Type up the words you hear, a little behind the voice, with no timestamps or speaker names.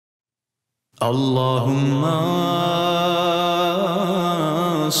اللهم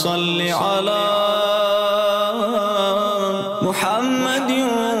صل على محمد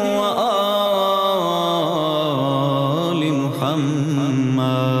وآل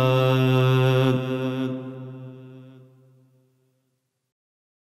محمد.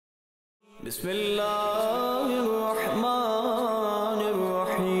 بسم الله الرحمن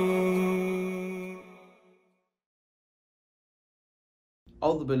الرحيم.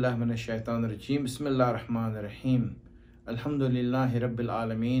 أعوذ بالله من الشيطان الرجيم. بسم الله الرحمن الرحيم. الحمد لله رب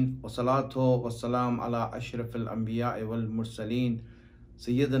العالمين والصلاة والسلام على أشرف الأنبياء والمرسلين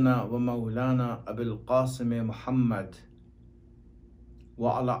سيدنا ومولانا أبي القاسم محمد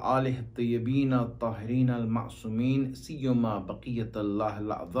وعلى آله الطيبين الطاهرين المعصومين سيما بقية الله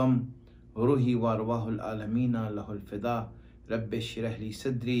الأعظم روحي وأرواح العالمين له الفداء. رب اشرح لي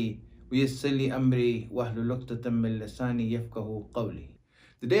صدري ويسر لي أمري واحلل عقدة من لساني يفقهوا قولي.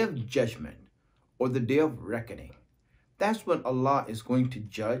 The day of judgment or the day of reckoning, that's when Allah is going to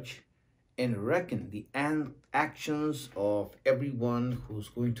judge and reckon the actions of everyone who's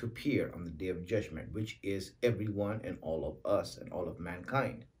going to appear on the day of judgment, which is everyone and all of us and all of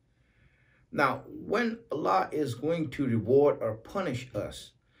mankind. Now, when Allah is going to reward or punish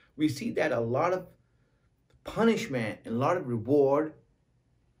us, we see that a lot of punishment and a lot of reward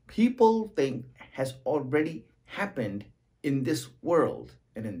people think has already happened in this world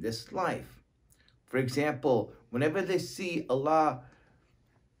and in this life. For example, whenever they see Allah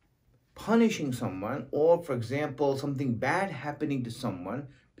punishing someone, or for example, something bad happening to someone,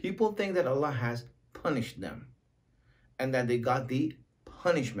 people think that Allah has punished them and that they got the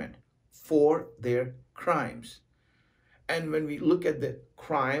punishment for their crimes. And when we look at the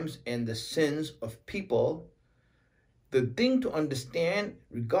crimes and the sins of people, the thing to understand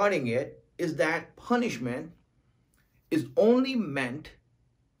regarding it is that punishment is only meant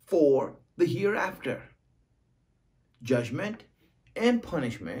for the hereafter. Judgment and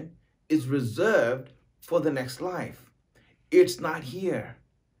punishment is reserved for the next life. It's not here.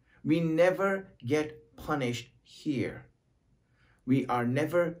 We never get punished here. We are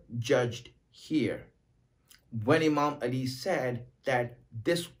never judged here. When Imam Ali said that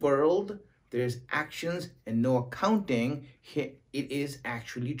this world, there's actions and no accounting, it is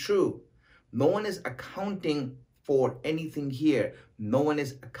actually true. No one is accounting for anything here. No one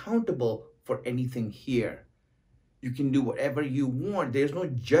is accountable for anything here. You can do whatever you want. There's no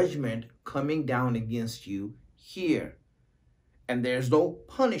judgment coming down against you here. And there's no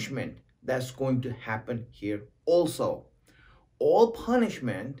punishment that's going to happen here also. All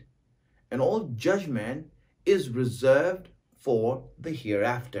punishment and all judgment is reserved for the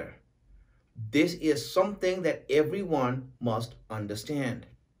hereafter. This is something that everyone must understand.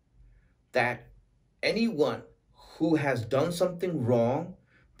 That anyone who has done something wrong,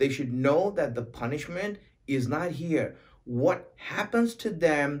 they should know that the punishment is not here. What happens to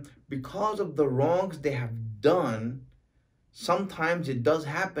them because of the wrongs they have done, sometimes it does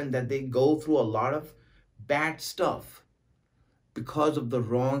happen that they go through a lot of bad stuff because of the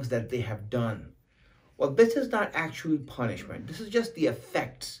wrongs that they have done. Well, this is not actually punishment. This is just the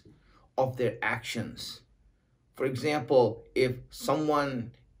effects of their actions. For example, if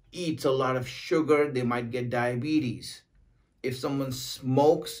someone eats a lot of sugar, they might get diabetes. If someone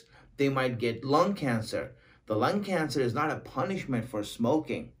smokes, they might get lung cancer. The lung cancer is not a punishment for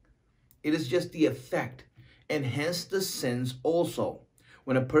smoking. It is just the effect, and hence the sins also.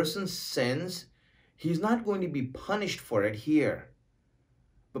 When a person sins, he's not going to be punished for it here.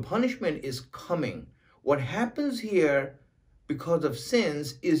 The punishment is coming. What happens here because of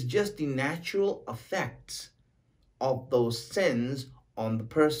sins is just the natural effects of those sins on the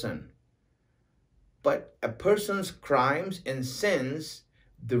person. But a person's crimes and sins,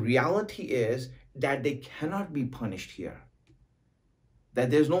 the reality is that they cannot be punished here.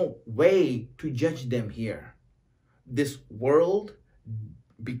 That there's no way to judge them here. This world,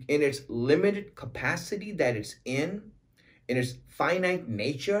 in its limited capacity that it's in its finite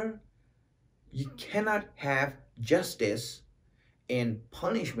nature, you cannot have justice and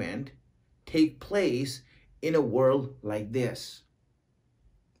punishment take place in a world like this.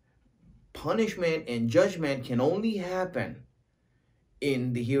 Punishment and judgment can only happen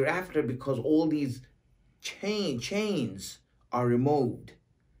in the hereafter because all these chains are removed.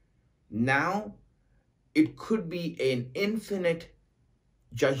 Now, it could be an infinite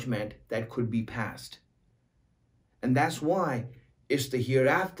judgment that could be passed. And that's why it's the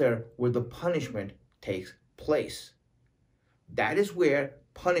hereafter where the punishment takes place. That is where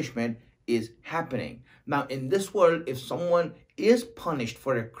punishment is happening. Now, in this world, if someone is punished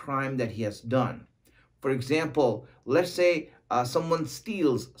for a crime that he has done, for example, let's say someone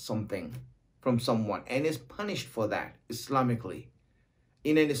steals something from someone and is punished for that Islamically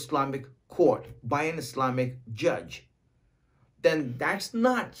in an Islamic court by an Islamic judge, then that's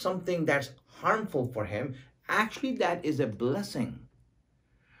not something that's harmful for him. Actually, that is a blessing,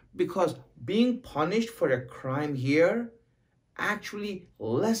 because being punished for a crime here actually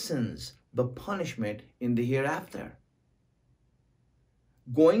lessens the punishment in the hereafter.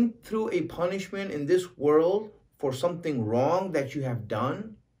 Going through a punishment in this world for something wrong that you have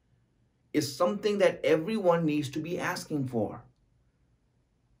done is something that everyone needs to be asking for.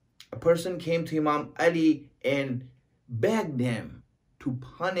 A person came to Imam Ali and begged him to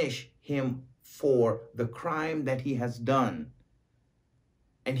punish him for the crime that he has done.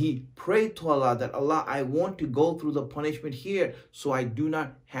 And he prayed to Allah that, Allah, I want to go through the punishment here so I do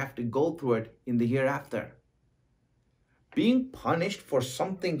not have to go through it in the hereafter. Being punished for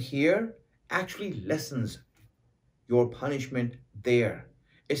something here actually lessens your punishment there.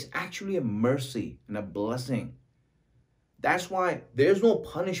 It's actually a mercy and a blessing. That's why there's no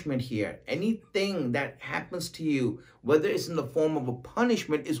punishment here. Anything that happens to you, whether it's in the form of a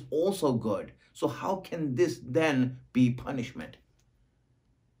punishment, is also good. So how can this then be punishment?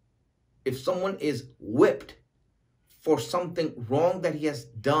 If someone is whipped for something wrong that he has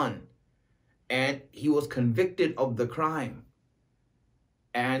done, and he was convicted of the crime,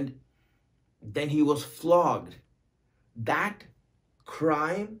 and then he was flogged, that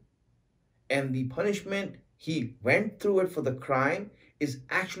crime and the punishment he went through it for the crime is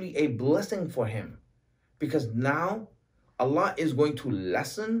actually a blessing for him, because now Allah is going to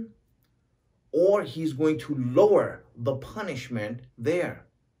lessen, or he's going to lower the punishment there,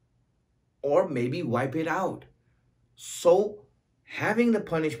 or maybe wipe it out. So having the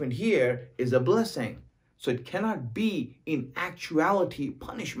punishment here is a blessing. So it cannot be in actuality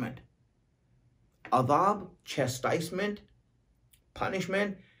punishment. Adab, chastisement,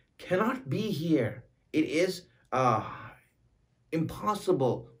 punishment cannot be here. It is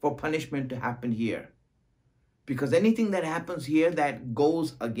impossible for punishment to happen here, because anything that happens here that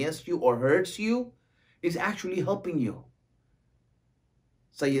goes against you or hurts you is actually helping you.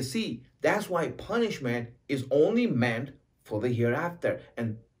 So you see, that's why punishment is only meant for the hereafter,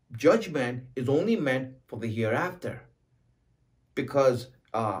 and judgment is only meant for the hereafter. Because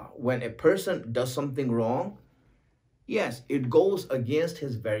when a person does something wrong, yes, it goes against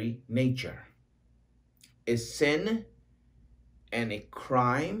his very nature. A sin and a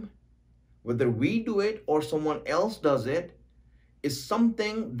crime, whether we do it or someone else does it, is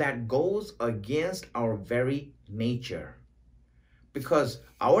something that goes against our very nature. Because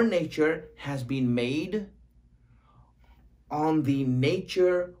our nature has been made on the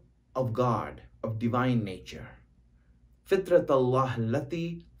nature of God, of divine nature. Fitrat Allah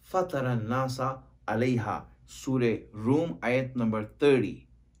lati fatara nasa alayha. Surah Rum, ayat number 30.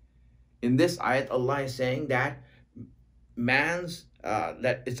 In this ayat, Allah is saying that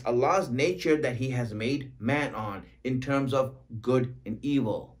that it's Allah's nature that He has made man on in terms of good and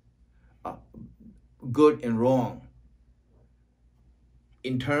evil, good and wrong.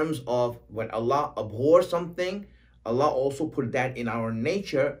 In terms of when Allah abhors something, Allah also put that in our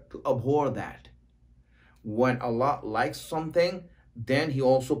nature to abhor that. When Allah likes something, then He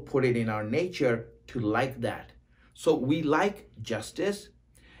also put it in our nature to like that. So we like justice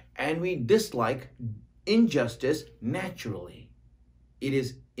and we dislike injustice naturally. It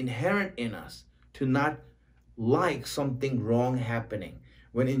is inherent in us to not like something wrong happening.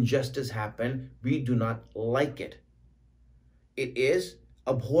 When injustice happens, we do not like it. It is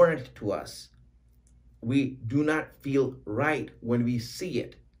abhorrent to us. We do not feel right when we see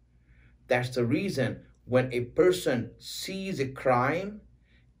it. That's the reason when a person sees a crime,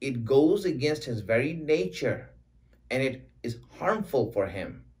 it goes against his very nature and it is harmful for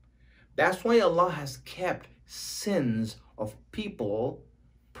him. That's why Allah has kept sins of people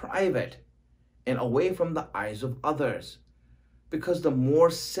private and away from the eyes of others. Because the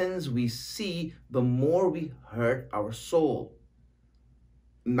more sins we see, the more we hurt our soul.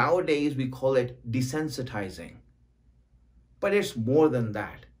 Nowadays, we call it desensitizing. But it's more than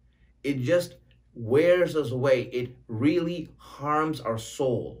that. It just wears us away. It really harms our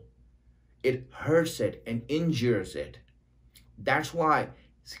soul. It hurts it and injures it. That's why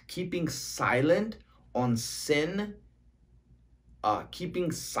keeping silent on sin,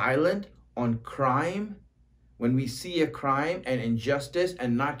 keeping silent on crime, when we see a crime and injustice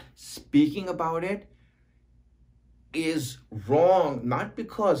and not speaking about it, is wrong, not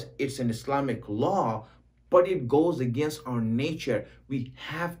because it's an Islamic law, but it goes against our nature. We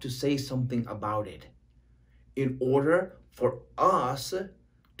have to say something about it in order for us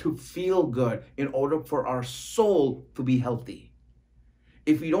to feel good, in order for our soul to be healthy,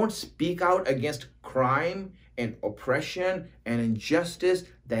 If we don't speak out against crime and oppression and injustice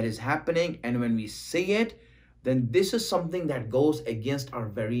that is happening, and when we see it, then this is something that goes against our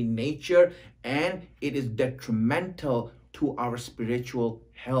very nature, and it is detrimental to our spiritual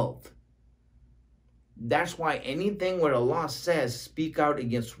health. That's why anything where Allah says speak out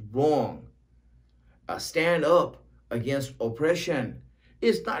against wrong, stand up against oppression,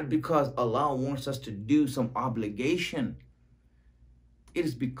 is not because Allah wants us to do some obligation. It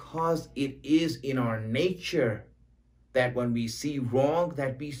is because it is in our nature that when we see wrong,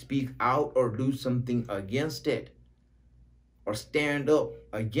 that we speak out or do something against it or stand up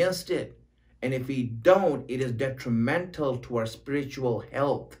against it. And if we don't, it is detrimental to our spiritual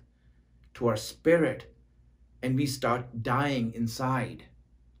health, to our spirit, and we start dying inside.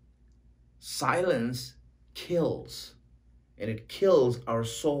 Silence kills, and it kills our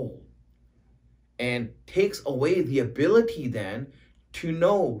soul and takes away the ability then to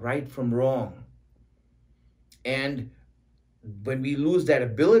know right from wrong. And when we lose that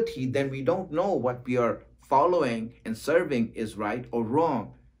ability, then we don't know what we are following and serving is right or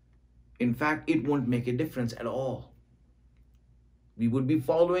wrong. In fact, it won't make a difference at all. We would be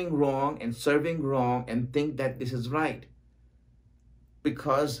following wrong and serving wrong and think that this is right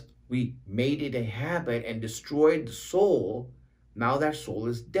because we made it a habit and destroyed the soul. Now that soul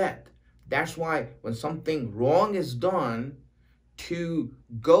is dead. That's why when something wrong is done, to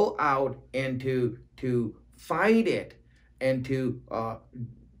go out and to fight it and to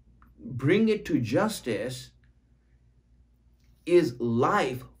bring it to justice is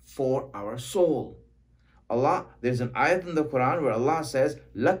life for our soul. Allah, there's an ayat in the Quran where Allah says,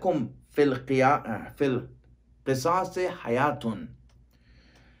 "Lakum fil qisas hayatun,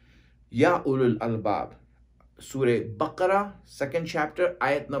 ya ulul albab." Surah Baqarah, 2nd chapter,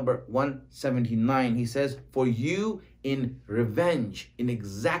 ayat number 179. He says, for you in revenge, in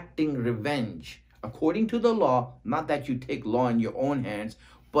exacting revenge, according to the law, not that you take law in your own hands,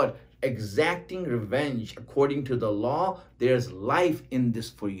 but exacting revenge according to the law, there's life in this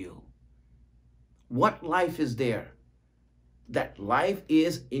for you. What life is there? That life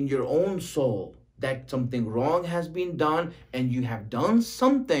is in your own soul, that something wrong has been done and you have done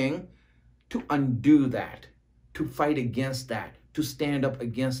something to undo that, to fight against that, to stand up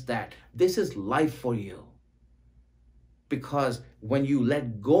against that. This is life for you. Because when you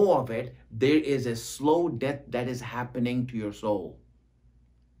let go of it, there is a slow death that is happening to your soul.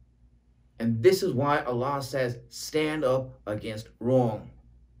 And this is why Allah says, stand up against wrong.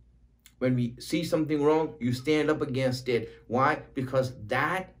 When we see something wrong, you stand up against it. Why? Because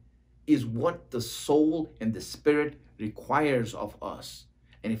that is what the soul and the spirit requires of us.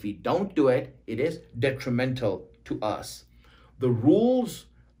 And if we don't do it, it is detrimental to us. The rules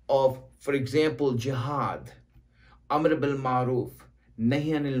of, for example, jihad, amr bil ma'ruf,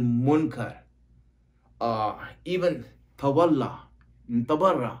 nahy anil munkar, even tawalla,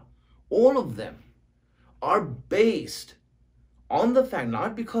 tabarra, all of them are based on the fact,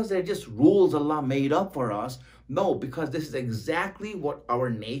 not because they're just rules Allah made up for us. No, because this is exactly what our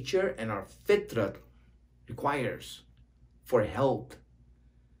nature and our fitrat requires for health.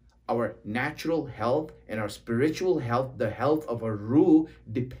 Our natural health and our spiritual health, the health of our ruh,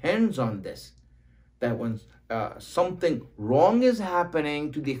 depends on this. That when something wrong is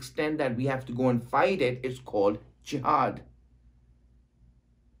happening to the extent that we have to go and fight it, it's called jihad.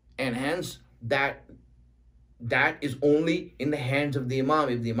 And hence, that is only in the hands of the Imam.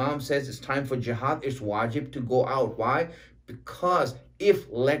 If the Imam says it's time for jihad, it's wajib to go out. Why? Because if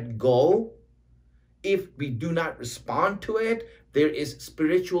let go, if we do not respond to it, there is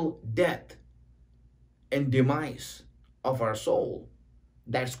spiritual death and demise of our soul.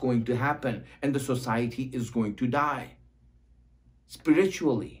 That's going to happen, and the society is going to die.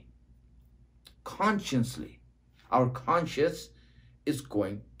 Spiritually, consciously, our conscience is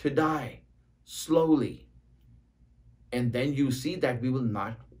going to die slowly. And then you see that we will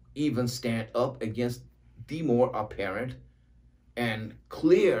not even stand up against the more apparent and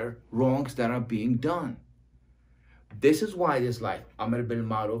clear wrongs that are being done. This is why this life, Amr bil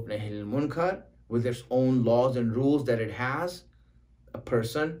Ma'ruf Nahy anil Munkar, with its own laws and rules that it has, a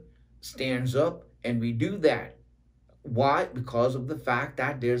person stands up and we do that. Why? Because of the fact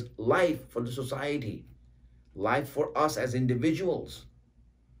that there's life for the society, life for us as individuals.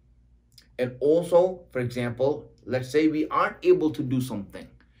 And also, for example, let's say we aren't able to do something.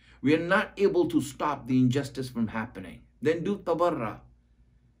 We are not able to stop the injustice from happening. Then do tabarra.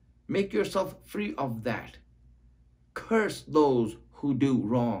 Make yourself free of that. Curse those who do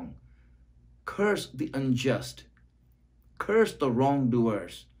wrong. Curse the unjust. Curse the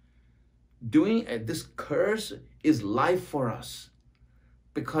wrongdoers. Doing this curse is life for us.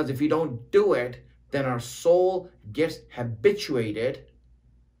 Because if we don't do it, then our soul gets habituated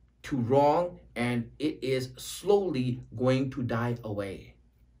to wrong and it is slowly going to die away.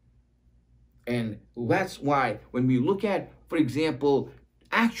 And that's why when we look at, for example,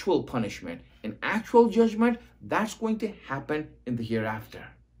 actual punishment and actual judgment, that's going to happen in the hereafter.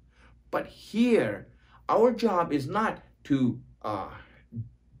 But here, our job is not to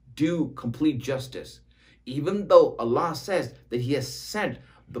do complete justice. Even though Allah says that He has sent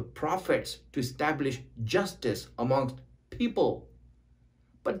the prophets to establish justice amongst people.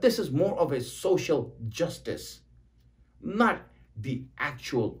 But this is more of a social justice, not the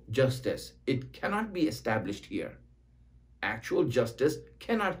actual justice. It cannot be established here. Actual justice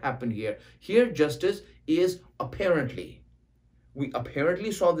cannot happen here. Here, justice is apparently. We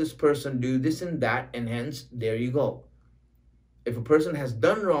apparently saw this person do this and that, and hence, there you go. If a person has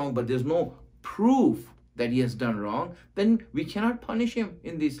done wrong, but there's no proof that he has done wrong, then we cannot punish him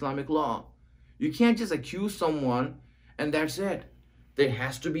in the Islamic law. You can't just accuse someone and that's it. There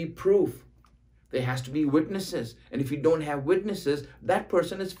has to be proof. There has to be witnesses. And if you don't have witnesses, that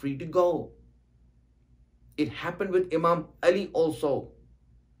person is free to go. It happened with Imam Ali also.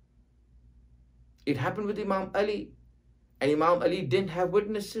 It happened with Imam Ali. And Imam Ali didn't have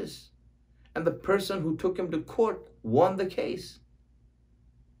witnesses. And the person who took him to court won the case.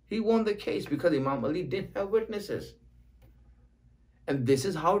 He won the case because Imam Ali didn't have witnesses. And this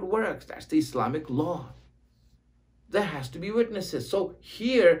is how it works. That's the Islamic law. There has to be witnesses. So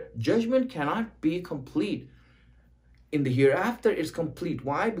here, judgment cannot be complete. In the hereafter, it's complete.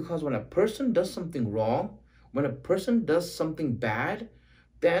 Why? Because when a person does something wrong, when a person does something bad,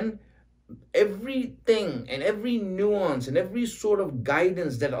 then everything and every nuance and every sort of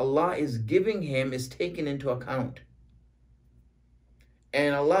guidance that Allah is giving him is taken into account.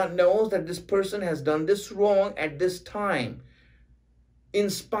 And Allah knows that this person has done this wrong at this time, in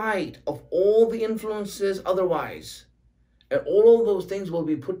spite of all the influences otherwise. And all of those things will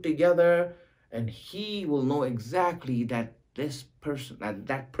be put together, and He will know exactly that this person,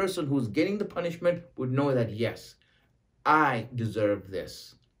 that person who's getting the punishment would know that, yes, I deserve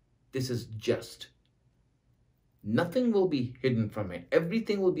this. This is just. Nothing will be hidden from it.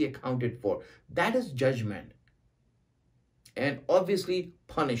 Everything will be accounted for. That is judgment. And obviously,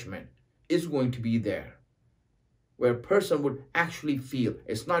 punishment is going to be there, where a person would actually feel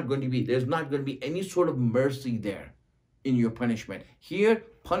there's not going to be any sort of mercy there in your punishment. Here,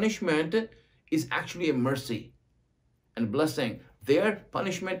 punishment is actually a mercy and blessing. Their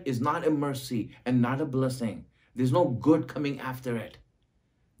punishment is not a mercy and not a blessing. There's no good coming after it.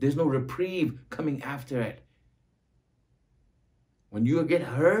 There's no reprieve coming after it. When you get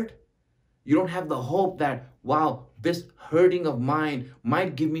hurt, you don't have the hope that, wow, this hurting of mine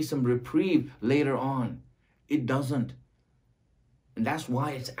might give me some reprieve later on. It doesn't. And that's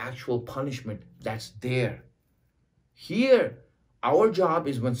why it's actual punishment that's there. Here, our job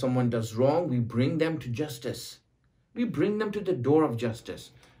is when someone does wrong, we bring them to justice. We bring them to the door of justice.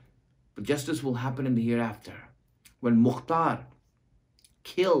 But justice will happen in the hereafter. When Mukhtar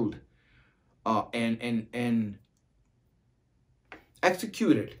killed and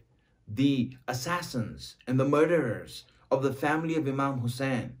executed the assassins and the murderers of the family of Imam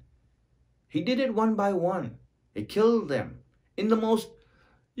Hussein, he did it one by one. He killed them in the most,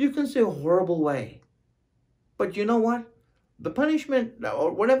 you can say, horrible way. But you know what? The punishment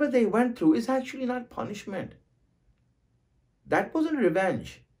or whatever they went through is actually not punishment. That wasn't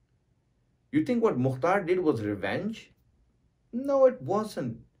revenge. You think what Mukhtar did was revenge? No, it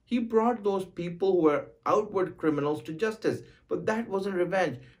wasn't. He brought those people who were outward criminals to justice. But that wasn't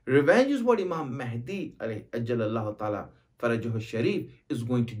revenge. Revenge is what Imam Mahdi ajallallahu ta'ala farajahu sharif is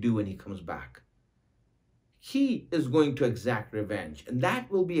going to do when he comes back. He is going to exact revenge. And that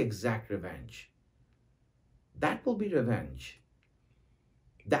will be exact revenge. That will be revenge.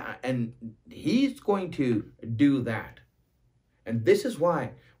 And he's going to do that. And this is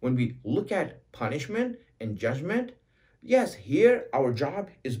why when we look at punishment and judgment, yes, here our job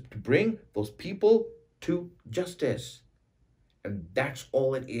is to bring those people to justice. And that's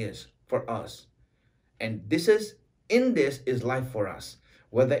all it is for us. And in this is life for us.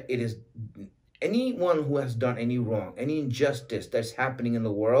 Whether it is anyone who has done any wrong, any injustice that's happening in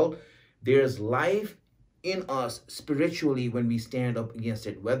the world, there's life in us spiritually when we stand up against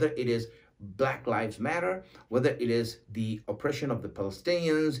it. Whether it is Black Lives Matter, whether it is the oppression of the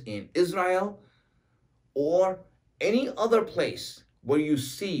Palestinians in Israel, or any other place where you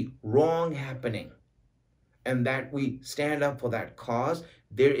see wrong happening, and that we stand up for that cause,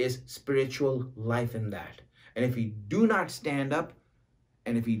 there is spiritual life in that. And if we do not stand up,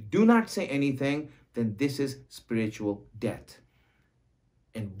 and if we do not say anything, then this is spiritual death.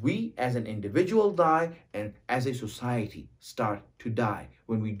 And we as an individual die, and as a society start to die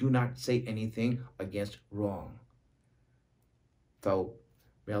when we do not say anything against wrong. So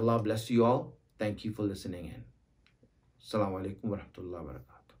may Allah bless you all. Thank you for listening in. Assalamu alaikum wa rahmatullahi wa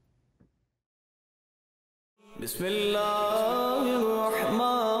barakatuh. Bismillah.